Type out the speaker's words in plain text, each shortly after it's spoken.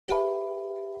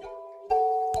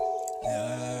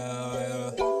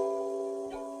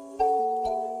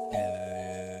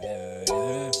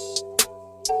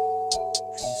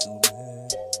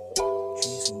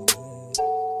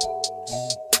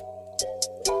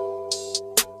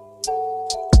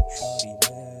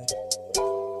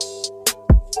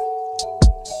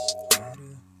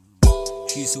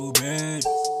so bad,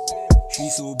 she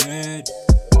so bad.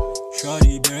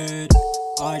 Shawty bad,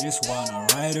 I just wanna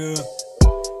ride her.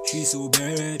 She so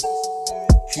bad,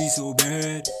 she so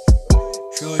bad.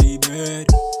 Shawty bad,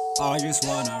 I just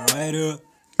wanna ride her.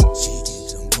 She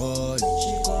keeps on calling,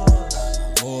 my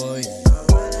boy.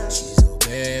 She's so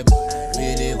bad, but I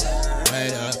really wanna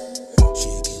ride her. She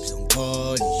keeps on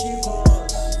calling, my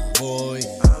boy.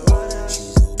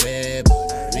 She's so bad,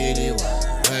 but I really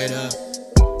wanna ride her.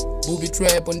 Booby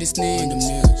trap on this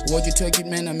niggas. What you talking,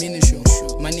 man? I'm in the show.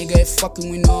 My nigga ain't fucking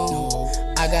with no.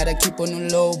 I gotta keep on the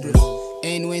low, bro.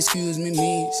 Ain't no excuse me.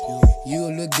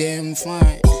 You look damn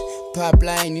fine. Pop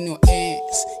line in your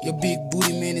ass. Your big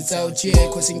booty man is out here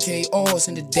causing chaos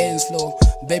in the dance floor.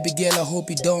 Baby girl, I hope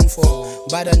you don't fall,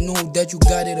 but I know that you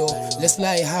got it all. Let's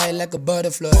fly high like a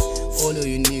butterfly. All of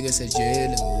you niggas are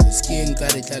jealous. Skin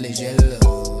got it,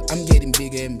 jello. I'm getting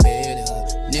bigger and better.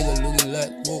 Nigga looking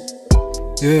like whoa.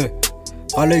 Yeah,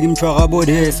 gale ke mtshwara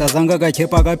bode sa zanga ka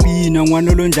chepa ka pina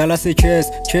ngwana lo njala se chess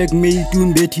checkmate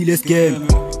umbethile scam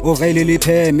o gaile le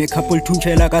pheme couple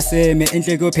thunchela ka seme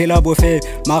entle ke phela bofe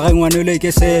mara ngwana le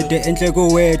ke sete entle ko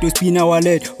wet o spina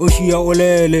wallet o shia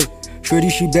olele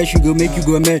shodi she bet she go make you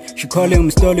go mad she calling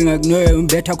him stalling like no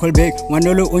better call back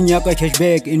ngwana lo onyaka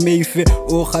cashback in Mayfair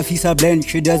o khafisa blend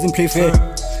she doesn't play fair.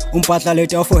 Umpatla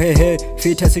let off for her hair,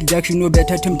 fatal seduction, no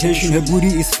better temptation. Her booty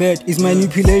is fat, it's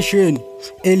manipulation.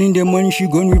 Early in the morning, she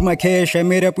gone with my cash. I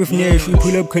made up with Nash, we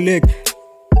pull up collect.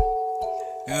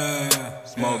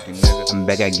 Smoking, nigga. I'm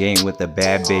back again with a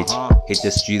bad bitch. Hit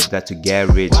the streets, got to get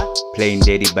rich. Playing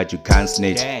daddy, but you can't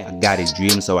snitch. I got a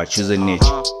dream, so I choose a niche.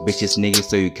 Bitches niggas,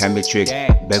 so you can't be tricked.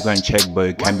 Background check, but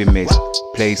you can't be missed.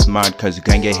 Play smart, cause you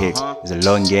can't get hit. It's a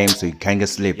long game, so you can't get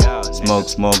slipped.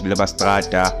 Smoke, leba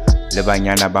strata.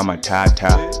 Lebanyana ba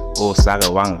matata, o sare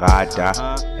wangata,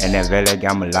 ene vele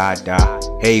gamulata.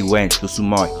 Hey went to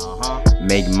Smokiie,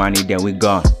 make money then we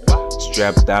gone,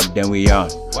 strapped up then we on,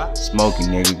 smoking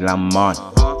niggas I'm on.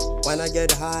 When I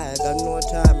get high, I got no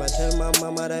time. I tell my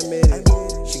mama that I made it.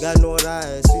 She got no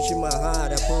rights, switching my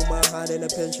heart. I put my heart in a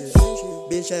pension.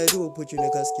 Bitch, I do put you in a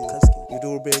casket. You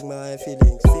do break my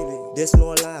feelings. There's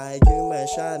no lie, give me my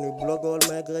shine. We block all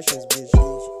my aggressions, bitch.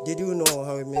 Did you know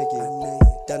how we make it?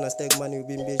 Then I stack money, we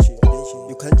been bitching.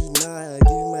 You can't deny,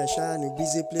 give me my shine. You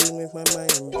busy playing with my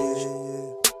mind, bitch.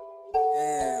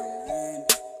 Damn, man.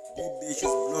 These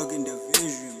bitches blocking the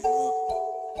vision, bro.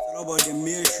 It's all about the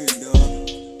mission, dog.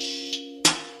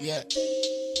 Yeah.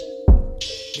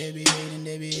 They be hating.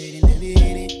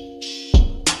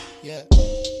 Yeah.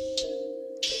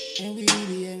 And we did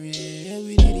it,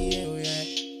 yeah.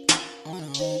 Oh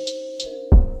no.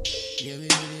 Yeah, we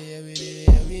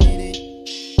did it.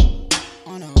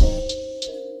 Oh no.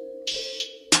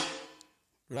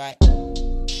 Right.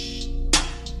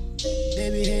 They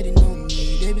be hating on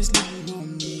me, they be sleeping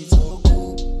on me, so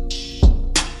cool.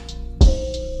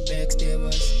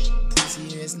 Backstabbers,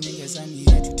 pussy ass niggas, I'm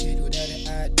here to tell you that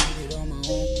I did it on my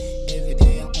own. Every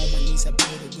day I'm on my knees, I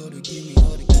pray to God to give me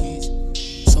all the keys.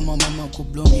 So my mama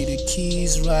could blow me the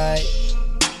keys, right?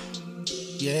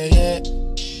 Yeah.